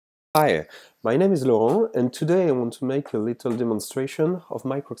Hi, my name is Laurent, and today I want to make a little demonstration of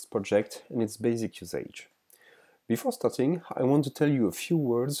Microcks project and its basic usage. Before starting, I want to tell you a few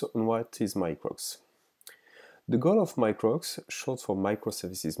words on what is Microcks. The goal of Microcks, short for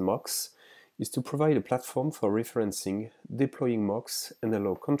Microservices Mocks, is to provide a platform for referencing, deploying mocks, and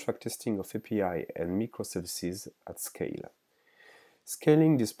allow contract testing of API and microservices at scale.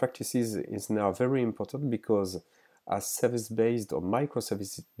 Scaling these practices is now very important because as service-based or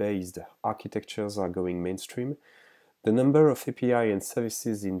microservice-based architectures are going mainstream, the number of API and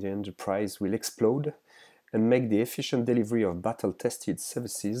services in the enterprise will explode and make the efficient delivery of battle-tested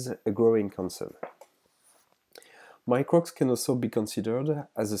services a growing concern. Microcks can also be considered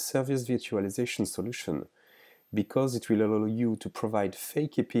as a service virtualization solution because it will allow you to provide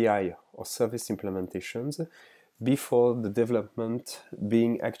fake API or service implementations before the development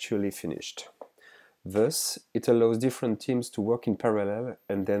being actually finished. Thus, it allows different teams to work in parallel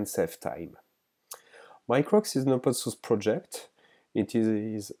and then save time. Microcks is an open source project. It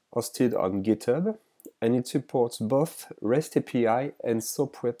is hosted on GitHub and it supports both REST API and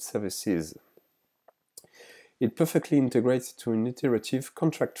SOAP web services. It perfectly integrates into an iterative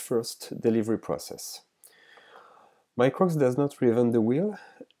contract-first delivery process. Microcks does not reinvent the wheel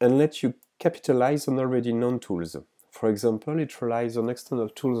and lets you capitalize on already known tools. For example, it relies on external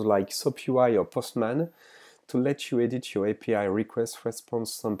tools like SOAP UI or Postman to let you edit your API request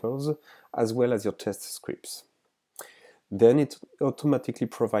response samples as well as your test scripts. Then it automatically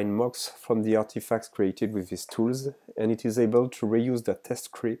provides mocks from the artifacts created with these tools, and it is able to reuse the test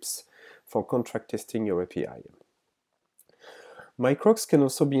scripts for contract testing your API. Microcks can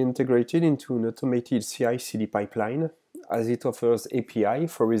also be integrated into an automated CI/CD pipeline, as it offers API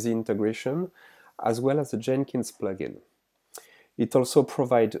for easy integration, as well as a Jenkins plugin. It also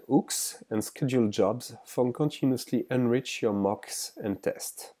provides hooks and scheduled jobs for continuously enrich your mocks and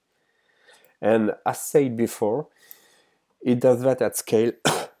tests. And as said before, it does that at scale,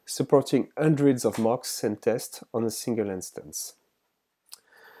 supporting hundreds of mocks and tests on a single instance.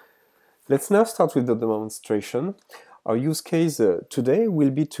 Let's now start with the demonstration. Our use case today will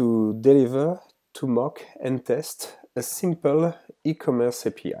be to deliver, to mock and test a simple e-commerce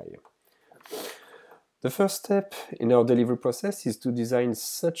API. The first step in our delivery process is to design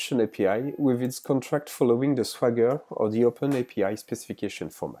such an API with its contract following the Swagger or the Open API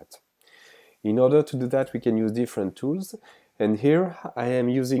specification format. In order to do that, we can use different tools, and here I am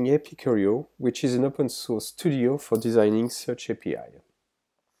using Epicurio, which is an open source studio for designing such API.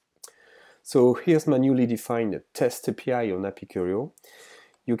 So here's my newly defined test API on Epicurio.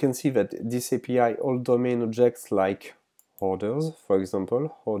 You can see that this API all domain objects like orders, for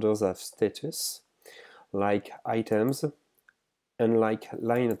example, orders have status, like items, and like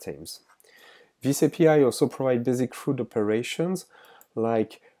line items. This API also provides basic root operations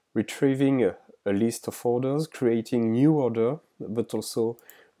like retrieving a list of orders, creating new order, but also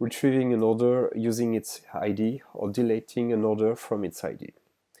retrieving an order using its ID or deleting an order from its ID.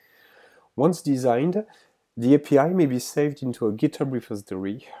 Once designed, the API may be saved into a GitHub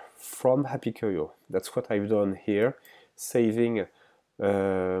repository from Epicurio. That's what I've done here, saving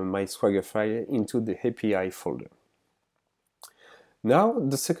my Swagger file into the API folder. Now,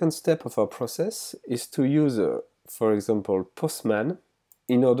 the second step of our process is to use, for example, Postman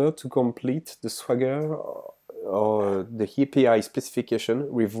in order to complete the Swagger or the API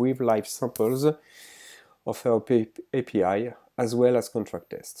specification with live samples of our API as well as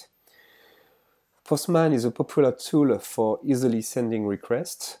contract tests. Postman is a popular tool for easily sending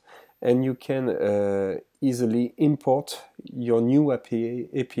requests, and you can easily import your new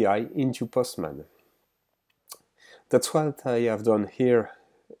API into Postman. That's what I have done here,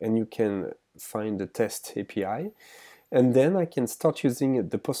 and you can find the test API. And then I can start using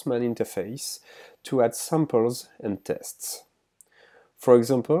the Postman interface to add samples and tests. For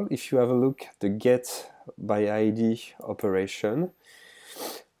example, if you have a look at the get by ID operation,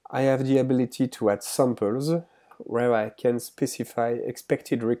 I have the ability to add samples where I can specify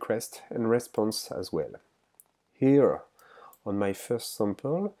expected request and response as well. Here, on my first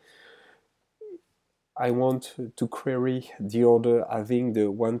sample, I want to query the order having the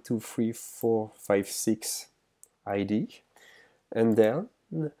 1, 2, 3, 4, 5, 6 ID, and then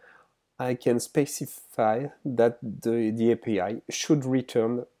I can specify that the API should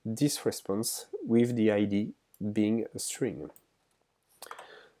return this response with the ID being a string.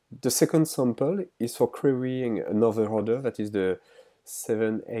 The second sample is for querying another order, that is the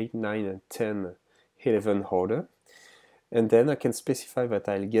 7, 8, 9, 10, 11 order. And then I can specify that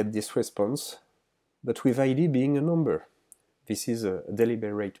I'll get this response, but with ID being a number. This is a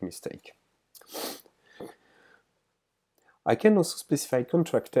deliberate mistake. I can also specify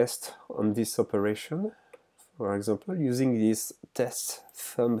contract test on this operation, for example, using this test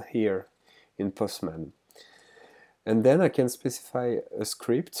thumb here in Postman. And then I can specify a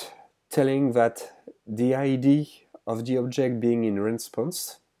script telling that the ID of the object being in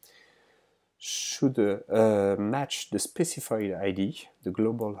response should match the specified ID, the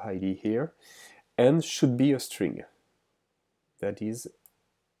global ID here, and should be a string. That is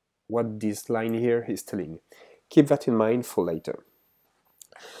what this line here is telling. Keep that in mind for later.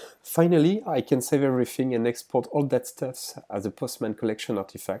 Finally, I can save everything and export all that stuff as a Postman collection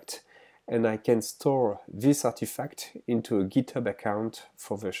artifact, and I can store this artifact into a GitHub account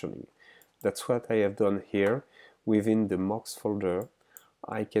for versioning. That's what I have done here. Within the mocks folder,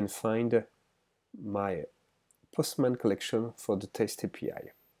 I can find my Postman collection for the test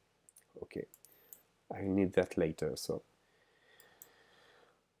API. Okay, I need that later.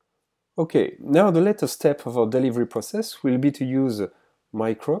 Okay, now the latest step of our delivery process will be to use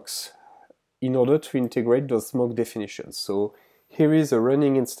Microcks in order to integrate those mock definitions. So here is a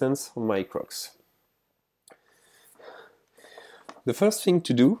running instance of Microcks. The first thing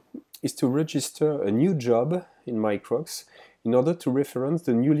to do is to register a new job in Microcks in order to reference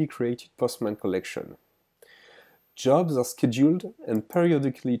the newly created Postman collection. Jobs are scheduled and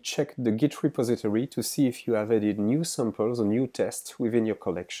periodically check the Git repository to see if you have added new samples or new tests within your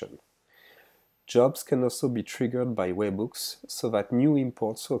collection. Jobs can also be triggered by webhooks so that new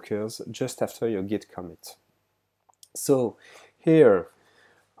imports occurs just after your Git commit. So here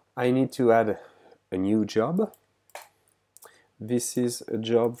I need to add a new job. This is a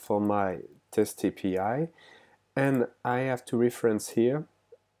job for my test API, and I have to reference here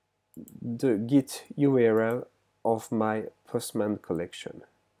the Git URL of my Postman collection.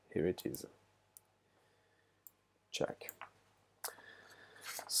 Here it is. Check.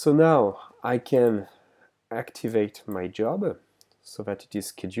 So now I can activate my job so that it is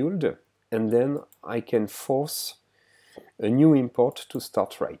scheduled, and then I can force a new import to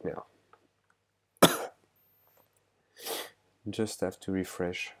start right now. Just have to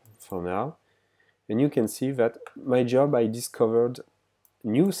refresh for now, and you can see that my job, I discovered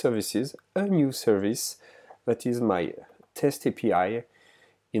new services, a new service that is my test API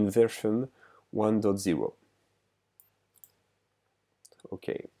in version 1.0.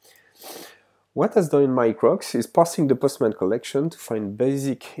 Okay. What has done in Microcks is parsing the Postman collection to find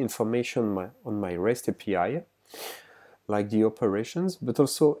basic information on my REST API, like the operations, but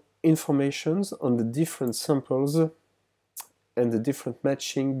also informations on the different samples and the different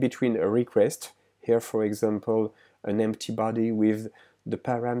matching between a request, here for example an empty body with the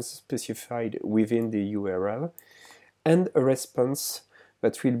params specified within the URL, and a response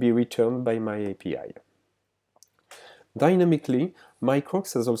that will be returned by my API. Dynamically,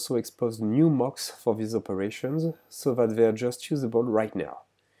 Microcks has also exposed new mocks for these operations so that they are just usable right now.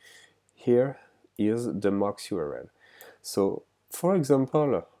 Here is the mocks URL. So, for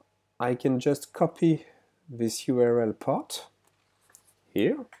example, I can just copy this URL part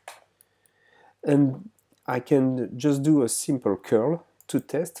here, and I can just do a simple curl to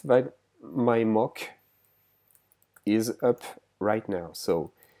test that my mock is up right now.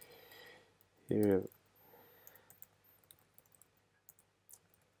 So here,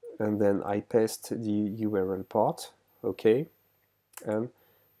 and then I paste the URL part, okay, and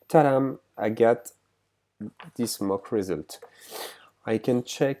ta-da, I got this mock result. I can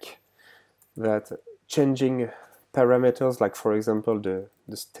check that changing parameters, like for example the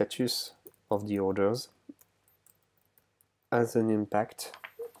status of the orders, has an impact,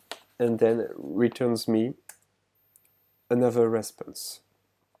 and then returns me another response.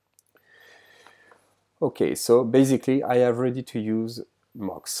 Okay, so basically I have ready to use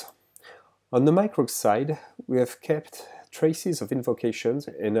mocks. On the Microcks side, we have kept traces of invocations,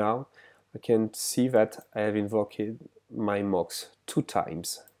 and now I can see that I have invoked my mocks 2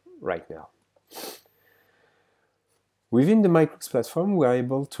 times right now. Within the Microcks platform, we are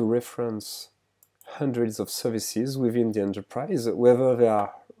able to reference hundreds of services within the enterprise, whether they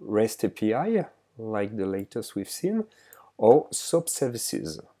are REST API, like the latest we've seen, or SOAP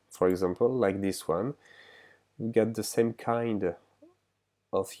services, for example, like this one. We get the same kind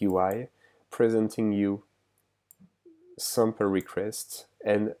of UI presenting you sample requests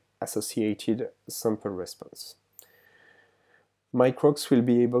and associated sample response. Microcks will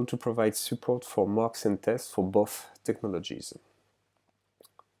be able to provide support for mocks and tests for both technologies.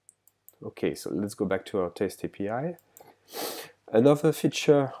 Okay, so let's go back to our test API. Another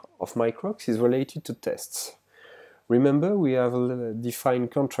feature of Microcks is related to tests. Remember, we have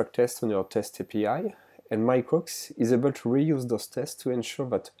defined contract tests on our test API, And Microcks is able to reuse those tests to ensure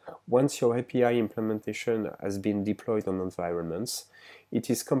that once your API implementation has been deployed on environments, it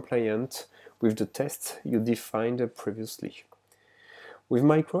is compliant with the tests you defined previously. With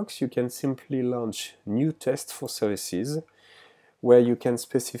Microcks, you can simply launch new tests for services where you can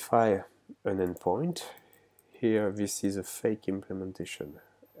specify an endpoint. Here, this is a fake implementation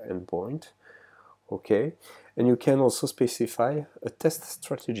endpoint. Okay, and you can also specify a test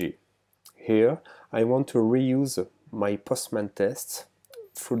strategy. Here, I want to reuse my Postman tests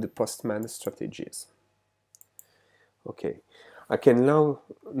through the Postman strategies. Okay, I can now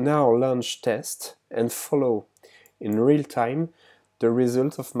launch tests and follow in real time the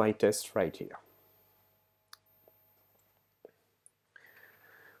result of my test right here.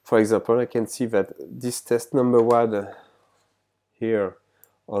 For example, I can see that this test number 1 here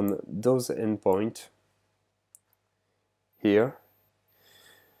on those endpoint here,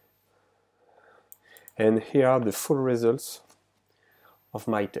 and here are the full results of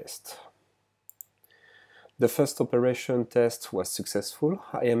my test. The first operation test was successful.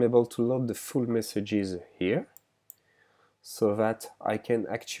 I am able to load the full messages here so that I can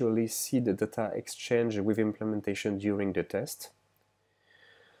actually see the data exchange with implementation during the test.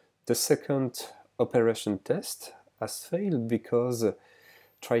 The second operation test has failed because,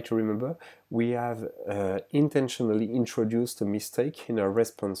 try to remember, we have intentionally introduced a mistake in our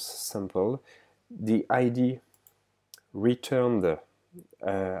response sample. The ID returned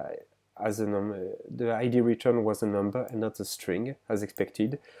as a number. The ID returned was a number and not a string, as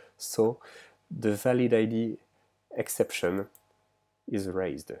expected. So the valid ID exception is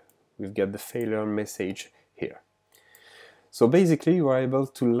raised. We've got the failure message here. So basically, you are able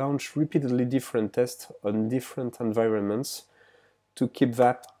to launch repeatedly different tests on different environments to keep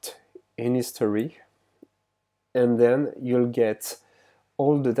that in history, and then you'll get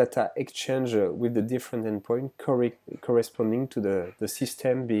all the data exchange with the different endpoint corresponding to the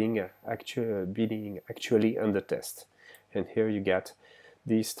system being actually under test. And here you get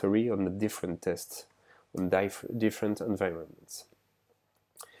the history on the different tests on different environments.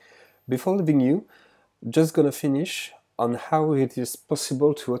 Before leaving you, just gonna finish on how it is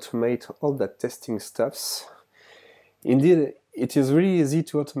possible to automate all that testing stuffs. Indeed, it is really easy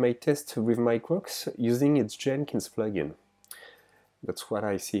to automate tests with Microcks using its Jenkins plugin. That's what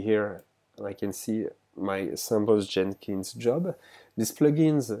I see here. I can see my samples Jenkins job. This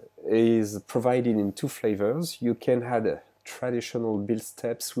plugin is provided in 2 flavors. You can add traditional build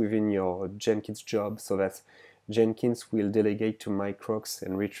steps within your Jenkins job so that Jenkins will delegate to Microcks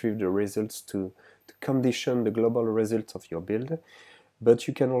and retrieve the results to condition the global result of your build. But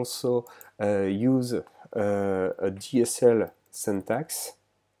you can also use a DSL syntax,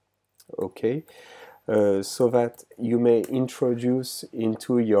 okay, so that you may introduce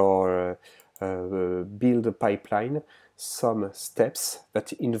into your build pipeline some steps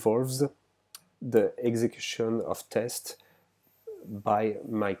that involves the execution of tests by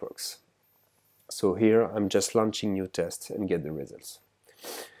Microcks. So here I'm just launching new tests and get the results.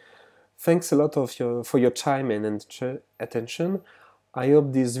 Thanks a lot for your time and attention. I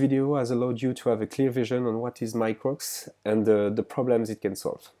hope this video has allowed you to have a clear vision on what is Microcks and the problems it can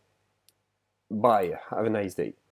solve. Bye, have a nice day.